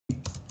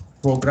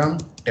program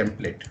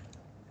template.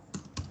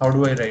 How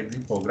do I write the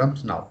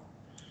programs now?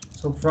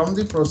 So from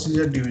the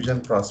procedure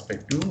division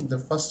perspective, the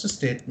first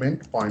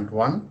statement, point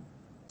 1,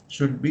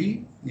 should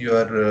be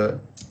your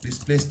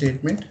display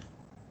statement.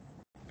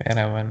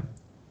 Para 1.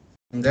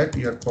 That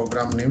your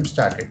program name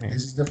started. Yeah.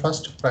 This is the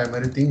first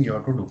primary thing you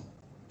have to do.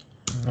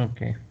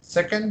 Okay.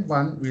 Second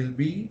one will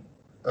be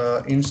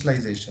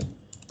initialization.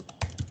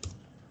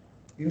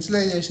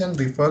 Initialization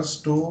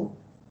refers to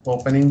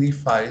opening the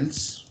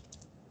files,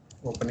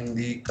 opening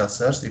the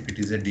cursors if it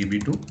is a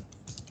DB2.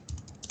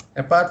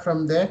 Apart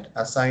from that,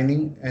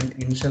 assigning an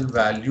initial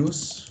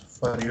values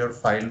for your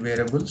file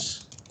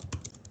variables,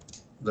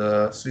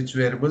 the switch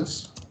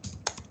variables.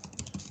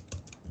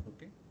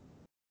 Okay.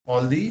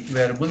 All the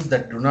variables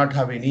that do not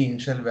have any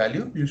initial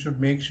value, you should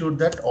make sure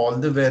that all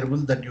the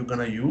variables that you're going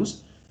to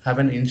use have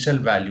an initial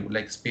value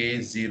like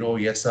space, 0,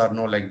 yes or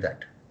no, like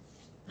that.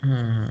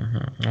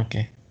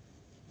 Okay.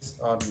 Yes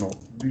or no.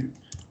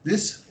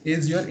 This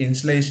is your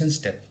initialization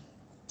step.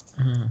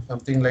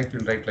 Something like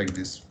you'll write like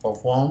this: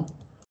 perform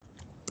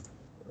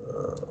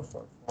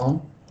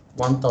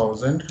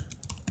 1000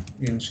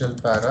 initial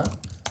para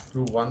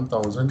through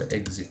 1000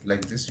 exit.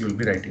 Like this you'll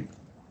be writing.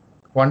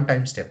 One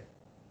time step.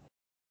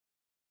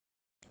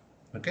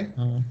 Okay.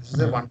 This is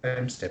a one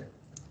time step.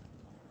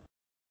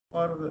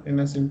 Or in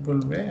a simple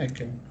way, I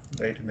can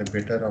write in a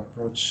better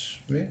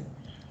approach way.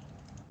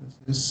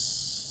 This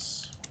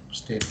is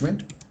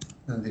statement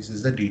and this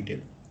is the detail.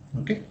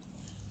 Okay.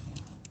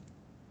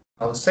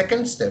 Our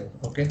second step,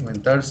 okay,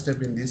 when third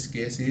step in this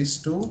case is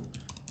to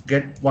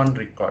get one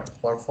record.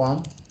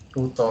 Perform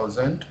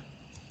 2000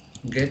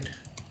 get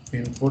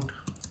input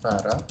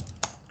para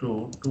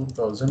to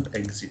 2000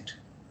 exit.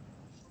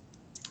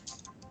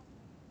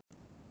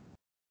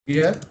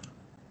 Here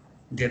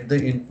get the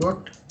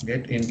input,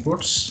 get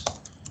inputs.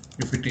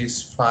 If it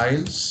is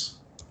files,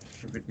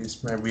 if it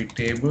is maybe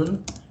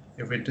table,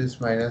 if it is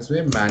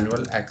 -a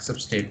manual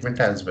accept statement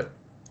as well.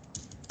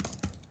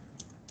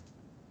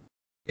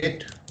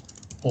 Get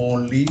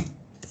only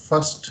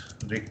first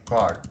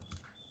record.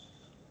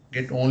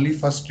 Get only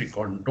first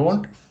record.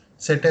 Don't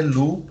set a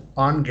loop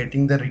on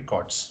getting the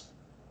records.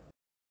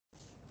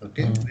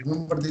 Okay,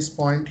 remember this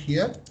point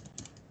here.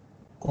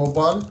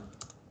 COBOL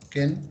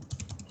can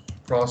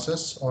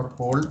process or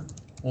hold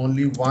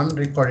only one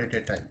record at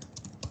a time.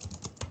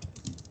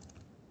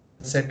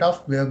 Set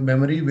of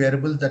memory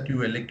variables that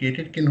you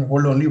allocated can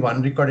hold only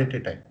one record at a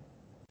time.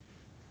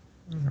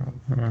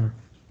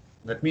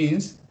 That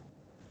means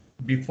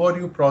before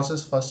you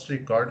process first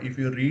record, if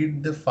you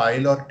read the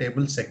file or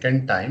table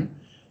second time,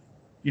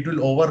 it will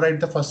overwrite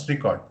the first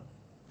record.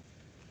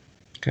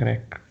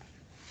 Correct.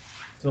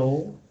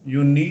 So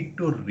you need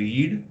to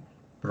read,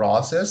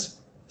 process,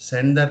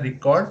 send the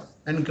record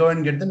and go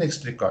and get the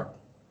next record.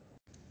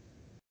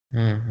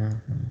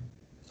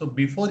 So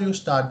before you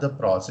start the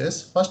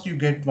process, first you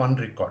get one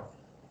record.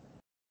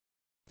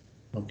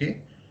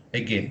 Okay.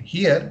 Again,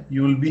 here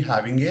you will be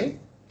having a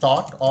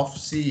thought of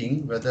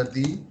seeing whether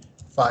the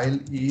file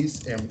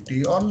is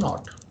empty or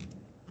not.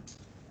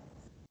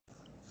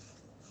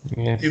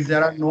 Yes. If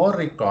there are no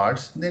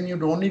records, then you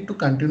don't need to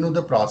continue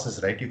the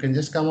process, right? You can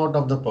just come out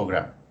of the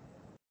program.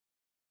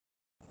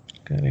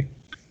 Correct.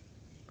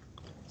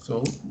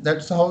 So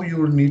that's how you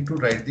will need to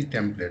write the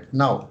template.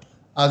 Now,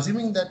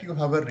 assuming that you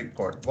have a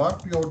record,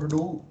 what you have to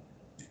do,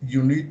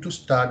 you need to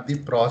start the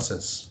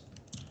process.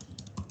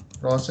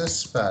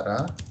 Process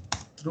para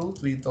through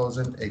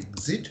 3000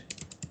 exit.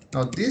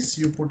 Now this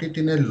you put it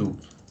in a loop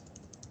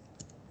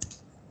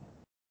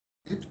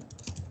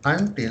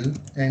until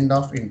end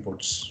of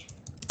inputs.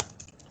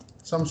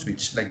 Some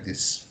switch like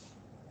this.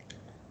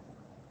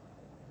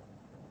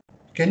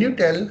 Can you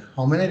tell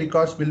how many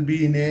records will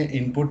be in a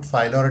input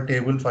file or a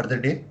table for the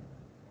day?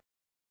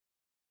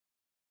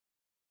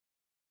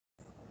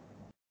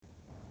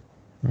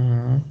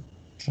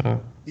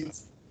 So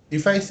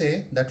if I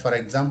say that, for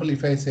example,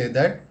 if I say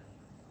that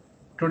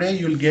today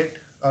you'll get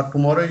or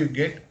tomorrow you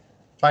get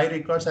 5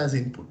 records as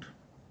input.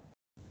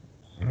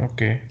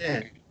 Okay.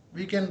 Then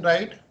we can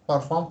write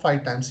perform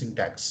 5 times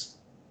syntax.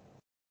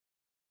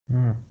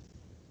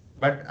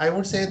 But I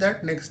would say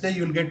that next day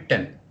you'll get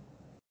 10.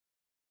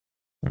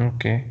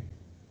 Okay.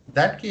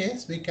 That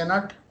case, we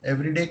cannot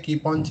every day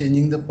keep on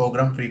changing the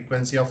program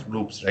frequency of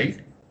loops, right?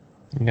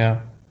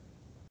 Yeah.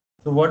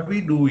 So what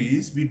we do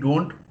is we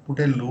don't put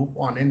a loop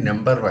on a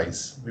number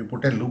wise. We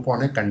put a loop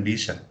on a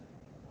condition.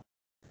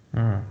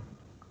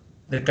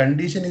 The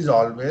condition is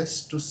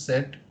always to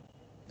set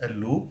a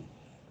loop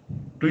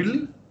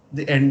till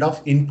the end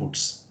of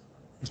inputs.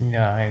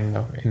 Yeah, end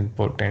of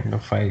input, end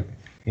of file.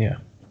 Yeah.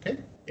 Okay.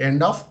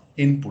 End of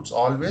inputs.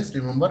 Always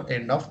remember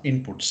end of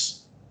inputs.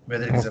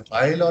 Whether it is a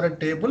file or a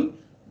table,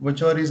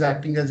 whichever is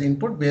acting as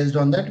input, based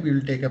on that, we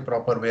will take a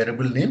proper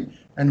variable name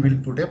and we'll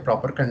put a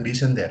proper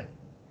condition there.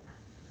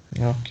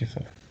 Okay,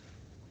 sir.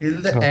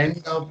 Till the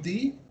end of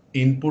the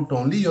input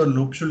only, your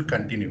loop should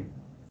continue.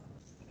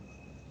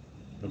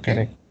 Okay.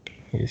 Correct.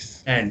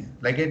 Yes. And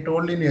like I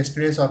told in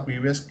yesterday's or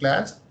previous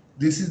class,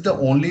 This is the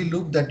only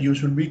loop that you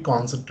should be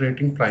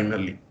concentrating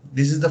primarily.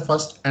 This is the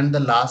first and the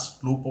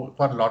last loop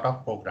for a lot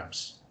of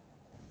programs.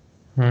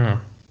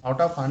 Out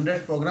of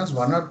 100 programs,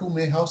 1 or 2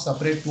 may have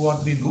separate 2 or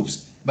 3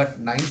 loops, but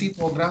 90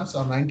 programs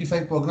or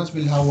 95 programs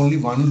will have only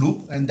one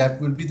loop, and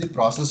that will be the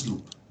process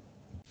loop.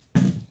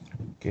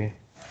 Okay.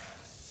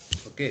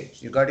 Okay,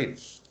 you got it?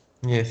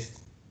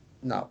 Yes.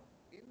 Now,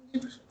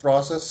 in the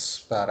process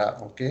para,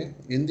 okay,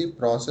 in the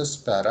process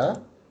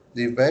para,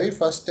 the very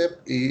first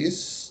step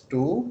is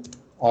to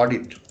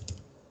audit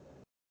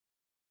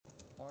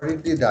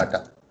the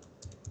data.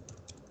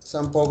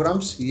 Some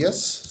programs,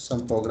 yes,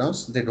 some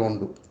programs they don't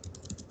do.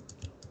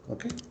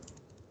 Okay.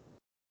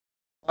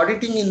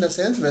 Auditing in the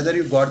sense whether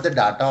you got the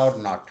data or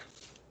not.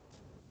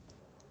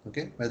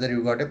 Okay, whether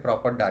you got a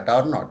proper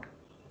data or not.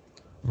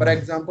 For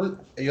example,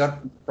 you are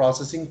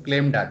processing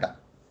claim data.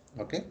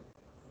 Okay.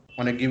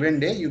 On a given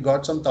day, you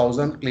got some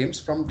 1,000 claims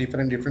from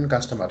different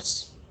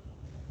customers.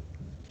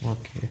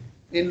 Okay.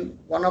 In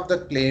one of the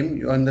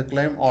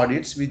claim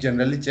audits, we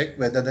generally check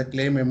whether the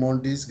claim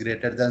amount is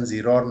greater than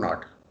 0 or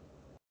not.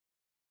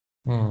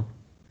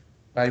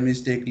 By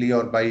mistakenly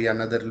or by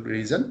another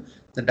reason,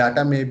 the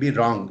data may be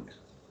wrong.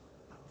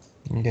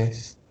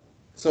 Yes.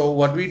 So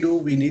what we do,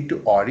 we need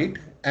to audit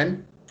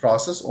and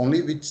process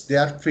only which they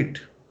are fit.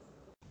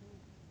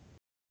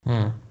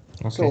 Okay.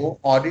 So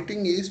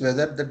auditing is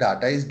whether the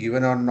data is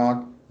given or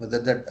not, whether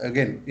that,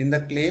 again, in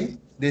the claim,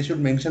 they should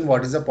mention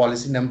what is the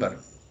policy number.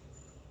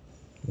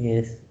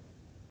 Yes.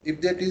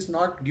 If that is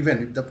not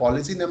given, if the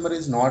policy number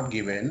is not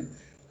given,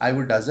 I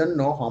doesn't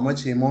know how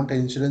much amount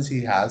insurance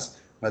he has,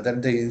 whether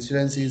the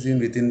insurance is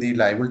within the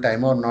liable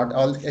time or not,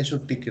 all I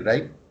should tick it,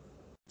 right?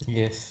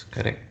 Yes,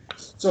 correct.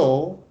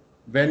 So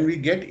when we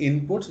get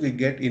inputs, we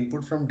get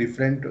input from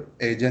different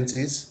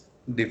agencies,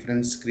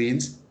 different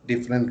screens,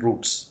 different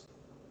routes.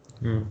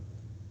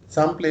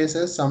 Some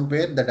places,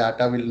 somewhere the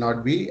data will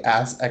not be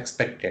as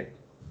expected.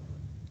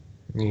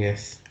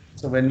 Yes.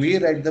 So when we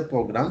write the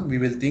program, we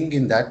will think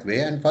in that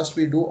way, and first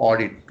we do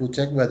audit to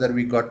check whether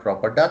we got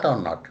proper data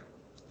or not.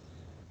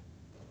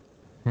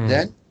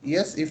 Then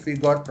yes, if we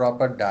got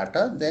proper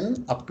data,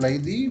 then apply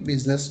the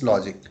business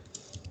logic.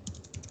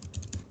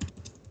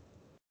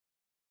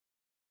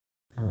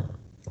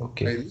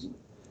 Okay.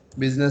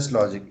 Business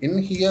logic. In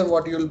here,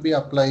 what you will be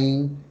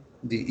applying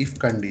the if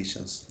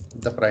conditions,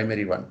 the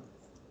primary one.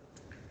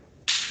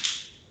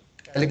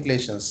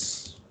 Calculations.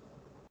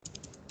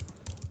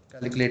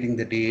 Calculating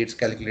the dates,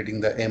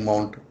 calculating the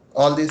amount,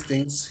 all these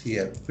things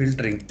here.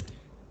 Filtering.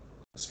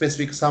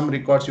 Specific, some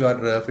records you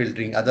are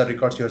filtering, other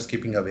records you are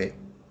skipping away.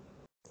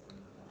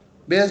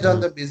 Based on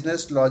the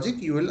business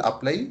logic, you will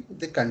apply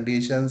the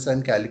conditions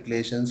and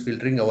calculations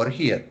filtering over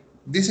here.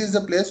 This is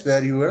the place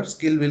where your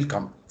skill will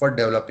come for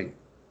developing.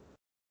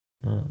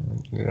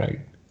 Right.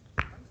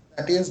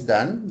 That is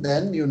done,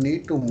 then you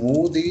need to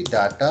move the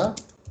data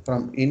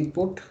from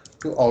input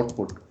to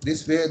output.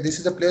 This way, this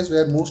is the place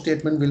where move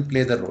statement will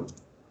play the role.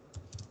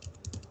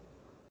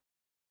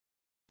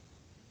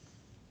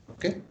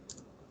 Okay.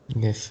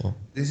 Yes, sir.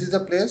 This is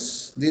the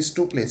place, these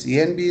two places,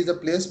 A and B is the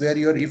place where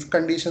your if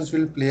conditions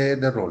will play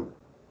the role.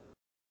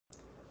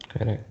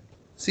 Correct.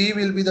 C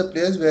will be the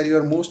place where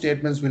your move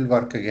statements will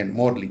work again,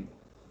 morely.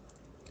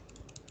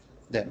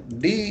 Then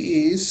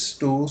D is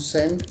to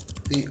send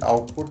the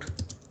output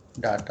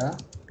data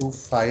to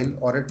file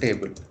or a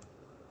table.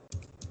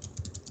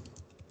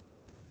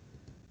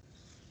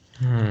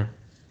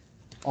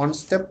 On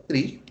step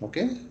 3,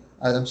 okay,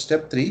 as of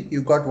step 3,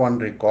 you got one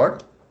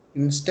record.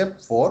 In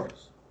step 4,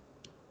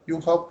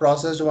 you have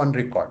processed one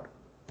record.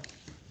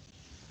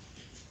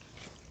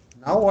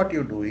 Now what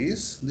you do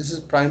is, this is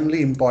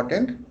primarily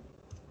important,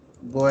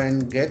 go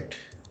and get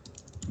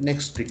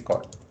next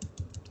record.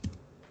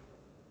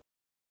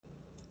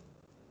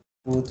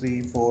 2,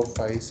 3, 4,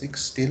 5,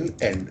 6 till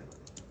end.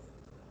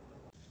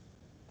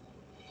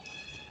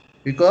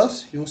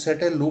 Because you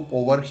set a loop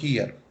over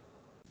here.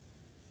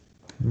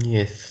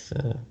 Yes,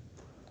 sir.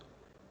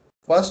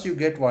 First you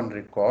get one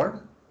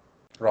record,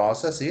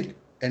 process it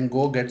and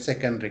go get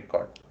second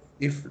record.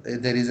 If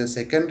there is a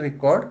second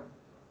record,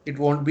 it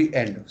won't be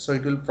end. So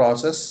it will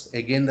process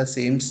again the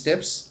same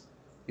steps.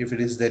 If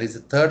there is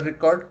a third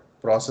record,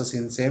 process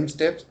in same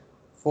steps,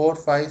 4,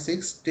 5,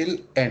 6 till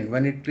end.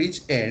 When it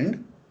reach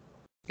end,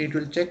 it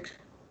will check,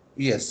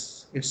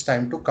 yes, it's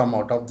time to come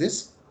out of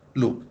this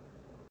loop.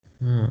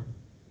 In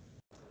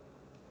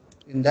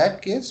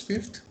that case,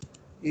 fifth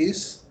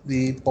is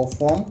the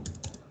perform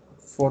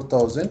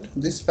 4000.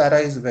 This para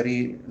is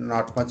very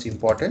not much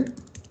important.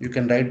 You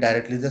can write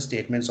directly the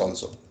statements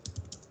also.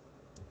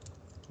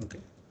 Okay.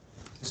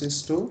 This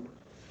is to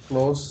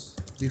close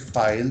the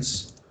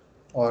files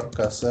or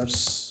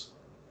cursors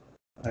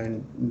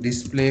and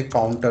display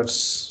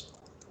counters.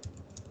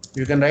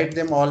 You can write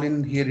them all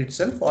in here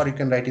itself, or you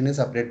can write in a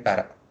separate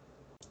para.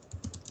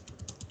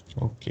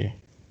 Okay.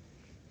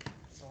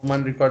 How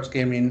many records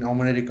came in, how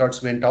many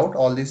records went out,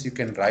 all this you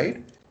can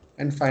write,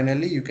 and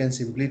finally you can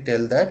simply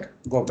tell that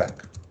go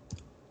back.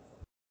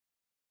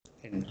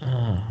 End.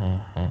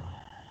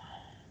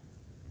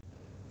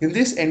 In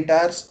this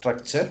entire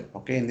structure,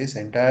 okay, in this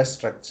entire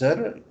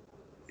structure,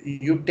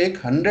 you take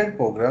 100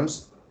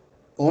 programs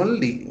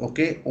only,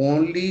 okay,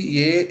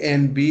 only A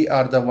and B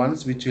are the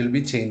ones which will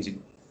be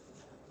changing.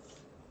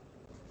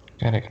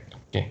 Correct.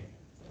 Okay.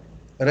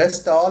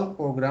 Rest all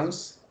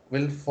programs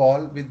will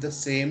fall with the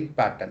same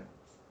pattern,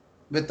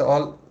 with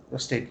all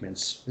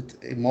statements,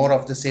 with more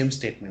of the same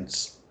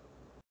statements.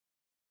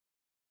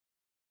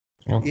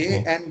 Okay.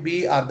 A and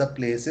B are the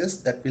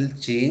places that will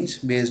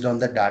change based on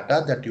the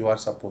data that you are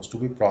supposed to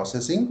be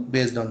processing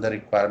based on the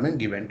requirement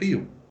given to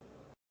you.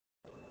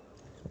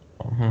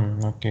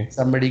 Okay.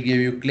 Somebody gave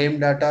you claim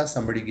data,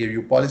 somebody gave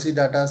you policy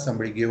data,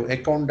 somebody gave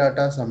account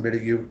data, somebody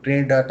gave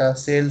trade data,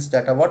 sales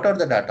data, what are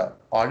the data?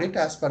 Audit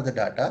as per the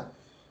data,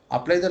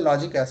 apply the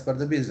logic as per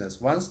the business.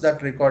 Once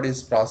that record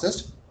is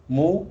processed,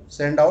 move,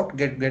 send out,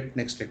 get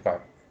next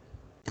record.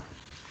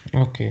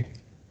 Okay.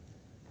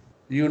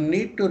 You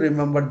need to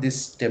remember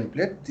this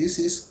template. This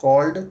is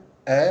called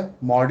a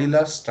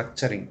modular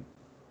structuring.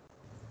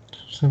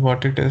 So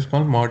what it is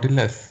called?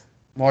 Modulus.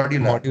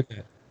 Modular.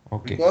 Modular.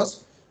 Okay.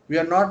 Because we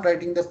are not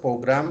writing the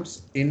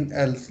programs in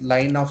a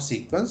line of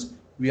sequence.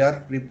 We are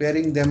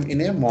preparing them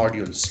in a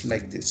modules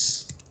like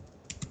this.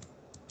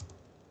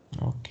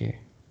 Okay.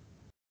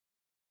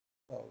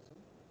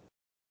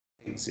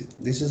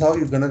 This is how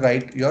you're going to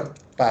write your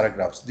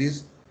paragraphs.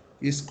 This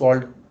is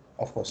called,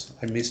 of course,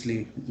 I missed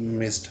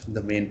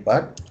the main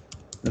part,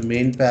 the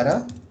main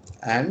para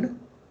and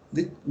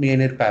the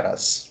main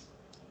paras.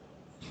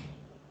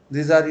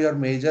 These are your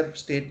major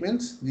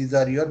statements. These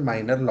are your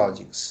minor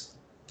logics.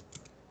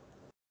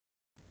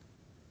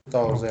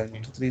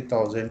 2000,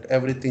 3000,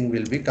 everything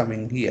will be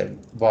coming here,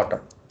 bottom.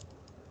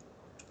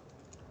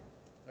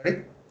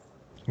 Right?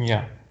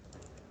 Yeah.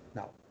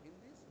 Now, in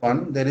this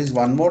one, there is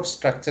one more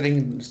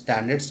structuring,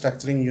 standard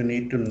structuring you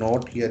need to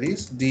note here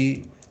is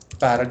the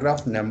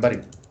paragraph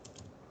numbering.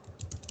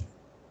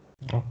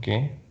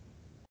 Okay.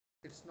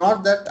 It's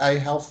not that I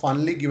have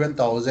funnily given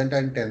 1000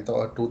 and 10,000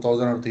 or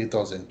 2000 or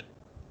 3000.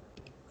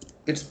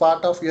 It's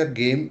part of your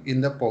game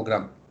in the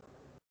program.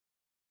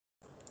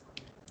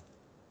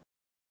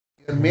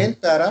 Your main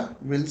para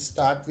will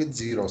start with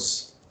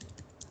zeros.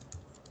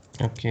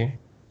 Okay.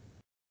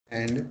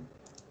 And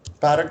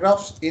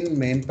paragraphs in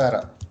main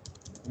para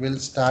will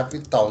start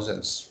with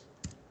thousands.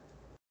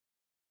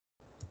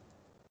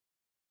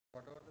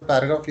 Whatever the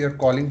paragraph you are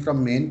calling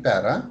from main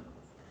para,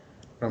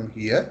 from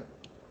here,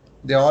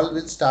 they all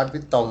will start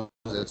with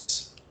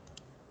thousands.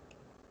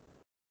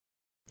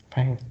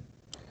 Fine.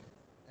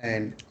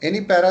 And any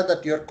para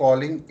that you are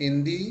calling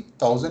in the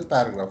 1000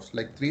 paragraphs,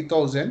 like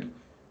 3000,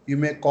 you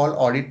may call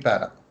audit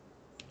para.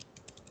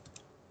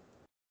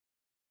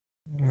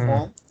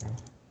 Form.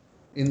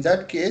 In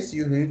that case,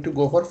 you need to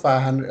go for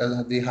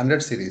 500, the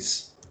 100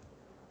 series.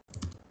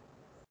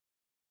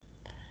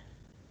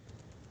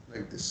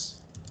 Like this.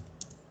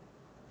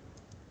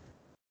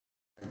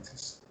 Like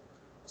this.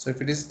 So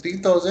if it is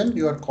 3000,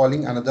 you are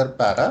calling another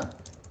para,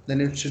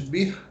 then it should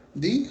be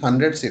the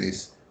 100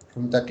 series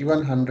from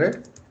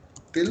 3100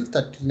 till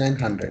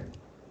 3900.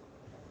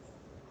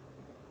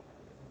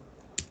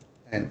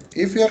 And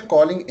if you are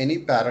calling any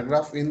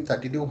paragraph in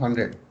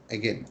 3200,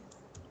 again,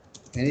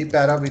 any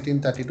para within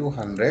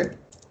 3200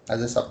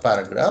 as a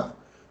subparagraph,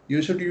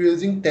 you should be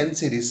using 10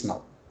 series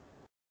now.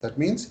 That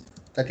means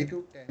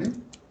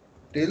 3210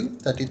 till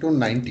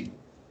 3290.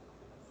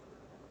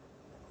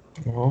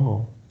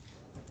 Oh.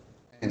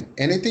 And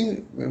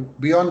anything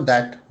beyond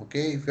that,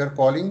 okay, if you are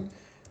calling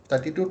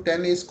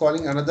 3210 is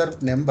calling another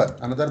number,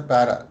 another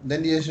para,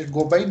 then you should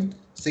go by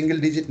single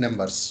digit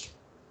numbers.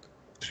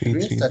 It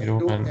means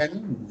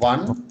 3210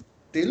 1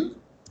 till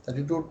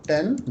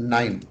 3210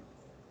 9.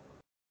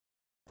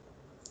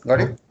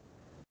 Got it?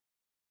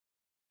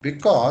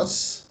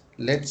 Because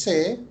let's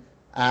say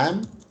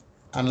I'm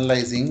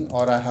analyzing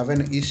or I have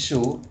an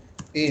issue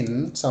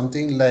in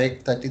something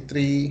like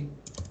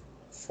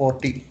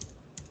 3340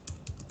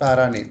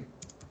 para name.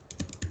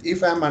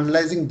 If I'm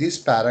analyzing this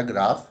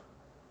paragraph,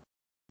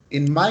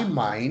 in my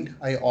mind,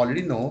 I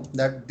already know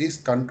that this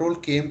control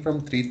came from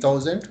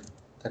 3000,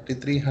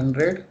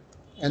 3300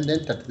 and then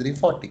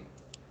 3340.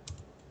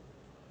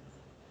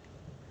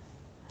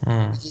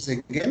 Which is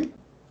again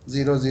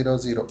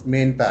 000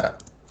 main para.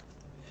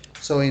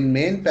 So in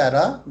main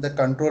para, the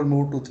control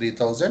moved to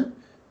 3000.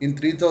 In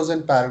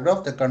 3000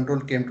 paragraph, the control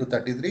came to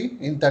 33.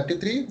 In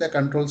 33, the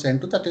control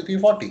sent to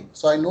 3340.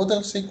 So I know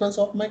the sequence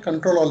of my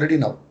control already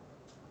now.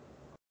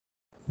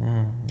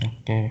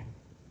 Okay.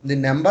 The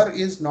number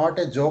is not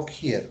a joke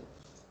here.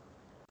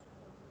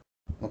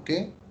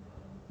 Okay.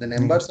 The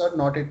numbers are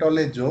not at all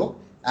a joke.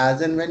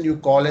 As and when you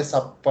call a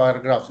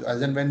subparagraph,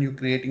 as and when you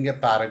creating a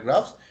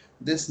paragraph,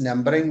 this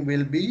numbering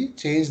will be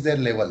change their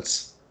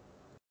levels.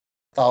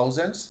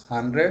 Thousands,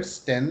 hundreds,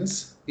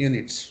 tens,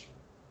 units.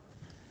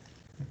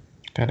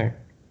 Correct.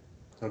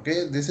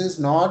 Okay, this is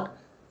not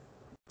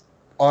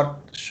or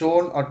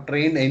shown or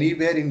trained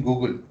anywhere in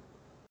Google.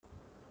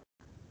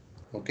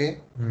 Okay,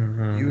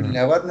 you will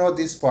never know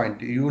this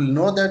point. You will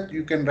know that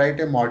you can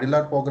write a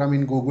modular program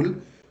in Google.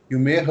 You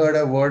may heard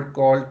a word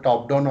called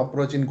top-down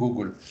approach in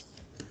Google.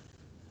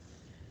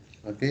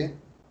 Okay,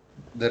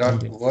 there are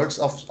words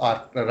of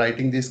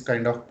writing this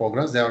kind of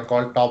programs. They are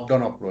called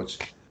top-down approach.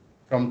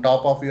 From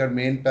top of your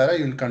main para,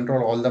 you will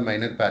control all the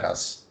minor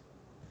paras.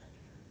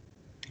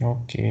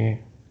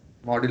 Okay.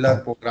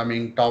 Modular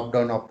programming,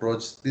 top-down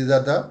approach. These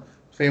are the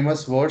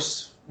famous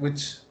words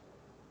which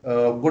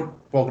good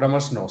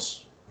programmers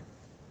knows.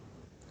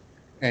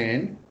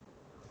 And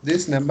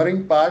this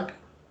numbering part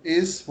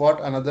is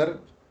what another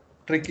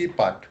tricky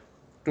part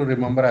to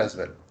remember as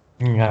well.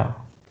 Yeah,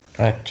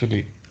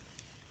 actually.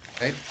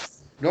 Right?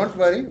 Don't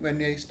worry,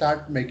 when I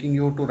start making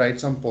you to write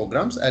some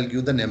programs, I'll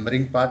give the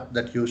numbering part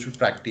that you should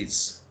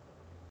practice.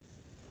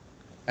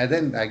 And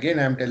then again,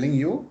 I'm telling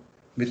you,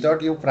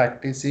 without you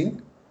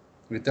practicing,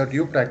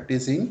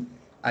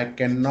 I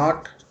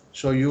cannot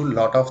show you a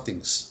lot of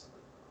things.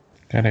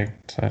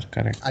 Correct, sir,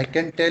 correct. I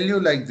can tell you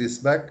like this,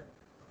 but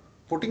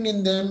putting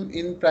in them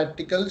in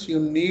practicals, you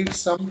need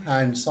some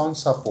hands-on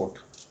support.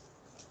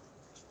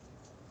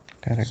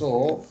 Correct.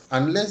 So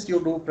unless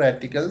you do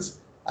practicals,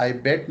 I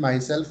bet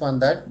myself on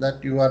that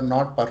you are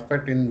not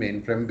perfect in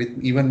mainframe with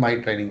even my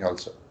training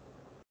also.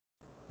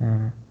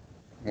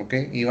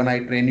 Okay, even I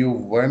train you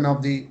one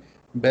of the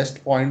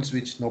best points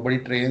which nobody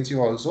trains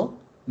you also.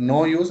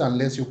 No use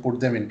unless you put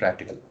them in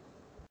practical.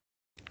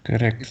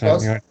 Correct,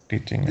 Because sir. You are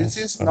teaching this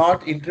us. is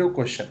not interview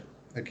question.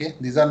 Okay,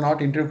 these are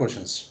not interview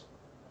questions.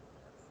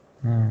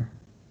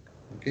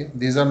 Okay,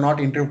 these are not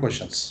interview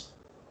questions.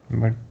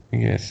 But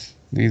yes,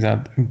 these are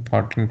the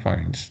important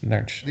points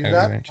that These are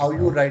everyone how should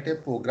you know. write a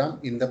program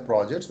in the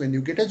projects when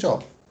you get a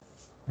job.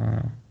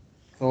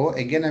 So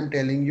again, I'm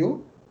telling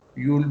you,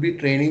 you will be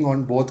training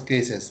on both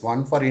cases,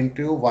 one for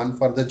interview, one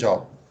for the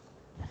job.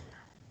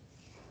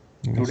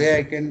 Yes,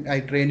 Today sir. I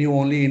train you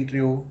only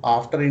interview.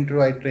 After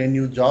interview, I train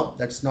you job.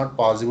 That's not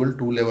possible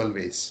 2-level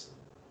ways.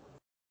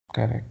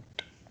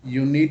 Correct.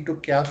 You need to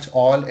catch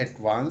all at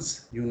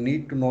once. You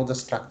need to know the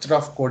structure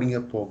of coding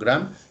a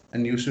program,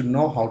 and you should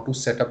know how to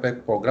set up a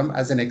program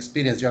as an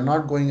experience. You're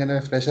not going in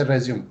a fresher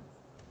resume.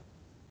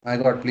 My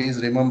God,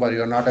 please remember,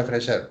 you're not a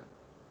fresher.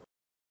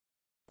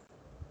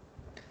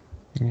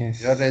 Your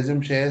Yes.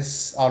 resume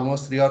shares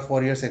almost 3 or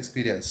 4 years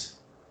experience.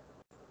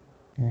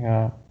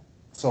 Yeah.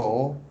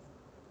 So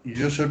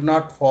you should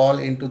not fall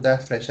into the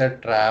fresher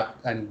trap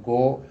and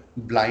go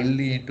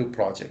blindly into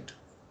project.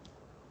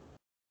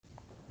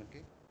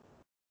 Okay.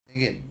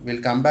 Again,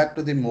 we'll come back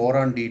to the more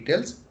on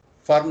details.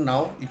 For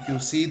now, if you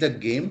see the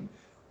game,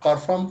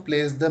 perform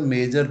plays the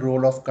major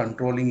role of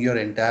controlling your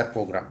entire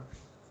program.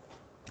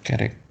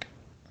 Correct.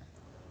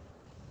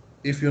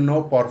 If you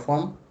know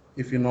perform,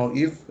 if you know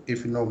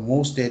if you know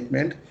move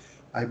statement,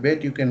 I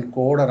bet you can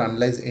code or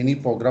analyze any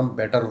program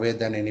better way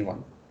than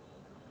anyone.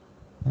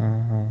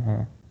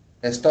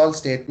 Test all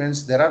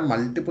statements, there are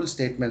multiple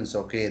statements.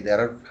 Okay, there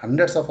are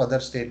hundreds of other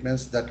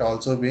statements that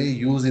also be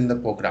used in the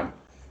program,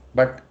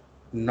 but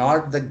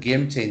not the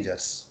game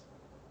changers.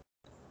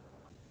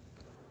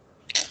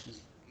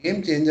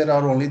 Game changer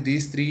are only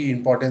these three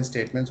important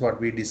statements what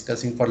we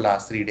discussing for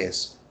last 3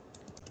 days.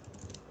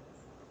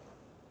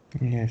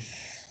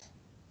 Yes.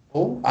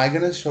 So I'm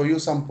gonna show you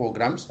some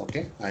programs.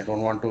 Okay, I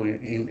don't want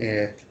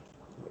to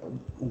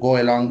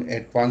go along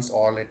at once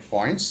all at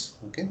points.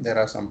 Okay, there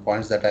are some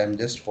points that I am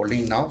just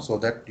holding now so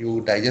that you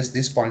digest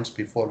these points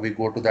before we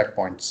go to that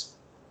points.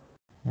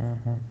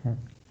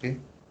 Okay,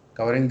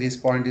 covering this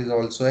point is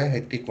also a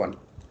hectic one.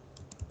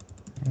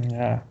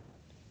 Yeah.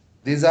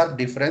 These are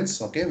difference.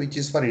 Okay, which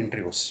is for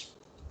interviews.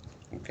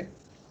 Okay,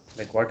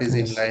 like what is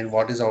Yes. inline,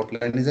 what is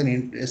outline is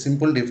a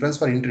simple difference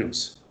for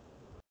interviews.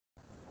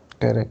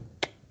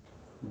 Correct.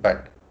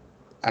 But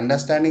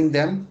understanding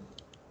them,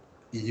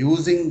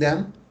 using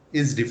them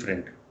is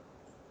different.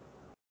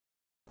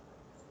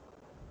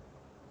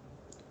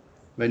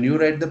 When you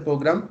write the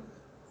program,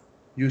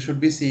 you should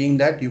be seeing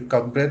that you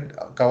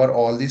cover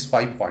all these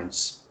 5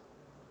 points.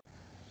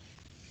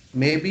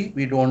 Maybe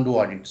we don't do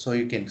audit, so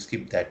you can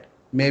skip that.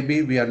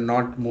 Maybe we are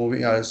not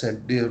moving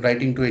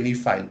writing to any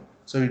file,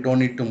 so you don't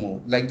need to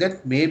move like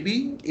that.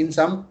 Maybe in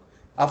some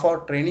of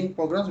our training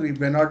programs we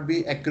may not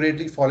be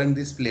accurately following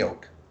this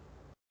layout.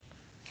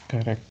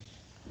 Correct.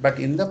 But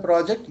in the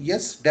project,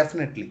 yes,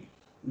 definitely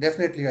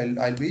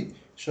I'll be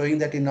showing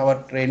that in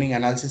our training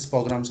analysis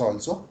programs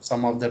also.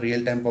 Some of the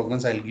real-time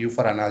programs I'll give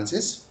for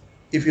analysis.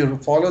 If you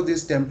follow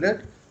this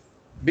template,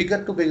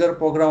 bigger to bigger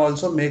program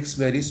also makes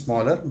very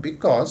smaller,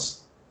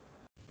 because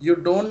you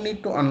don't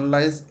need to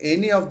analyze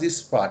any of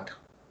this part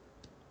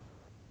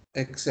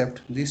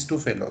except these two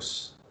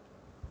fellows.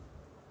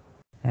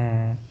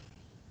 You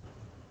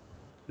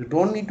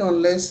don't need to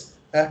analyze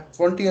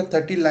 20 or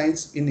 30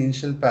 lines in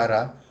initial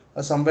para,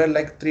 or somewhere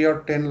like 3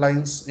 or 10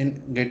 lines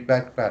in get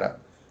back para,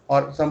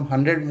 or some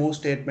 100 move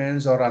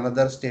statements or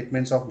another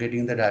statements of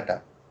getting the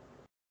data.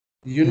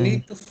 You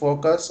need to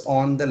focus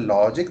on the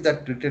logic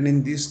that written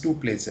in these two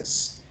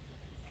places.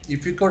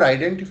 If you could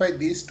identify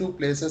these two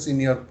places in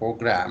your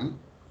program,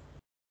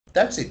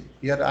 that's it.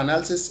 Your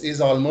analysis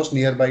is almost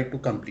nearby to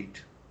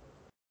complete.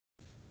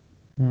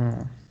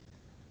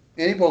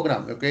 Any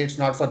program, okay, it's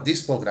not for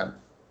this program.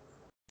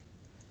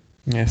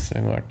 Yes,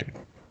 I got it.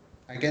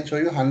 I can show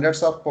you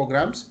hundreds of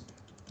programs.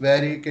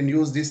 where you can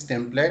use this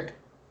template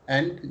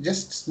and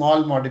just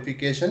small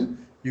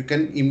modification, you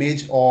can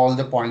image all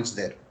the points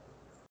there.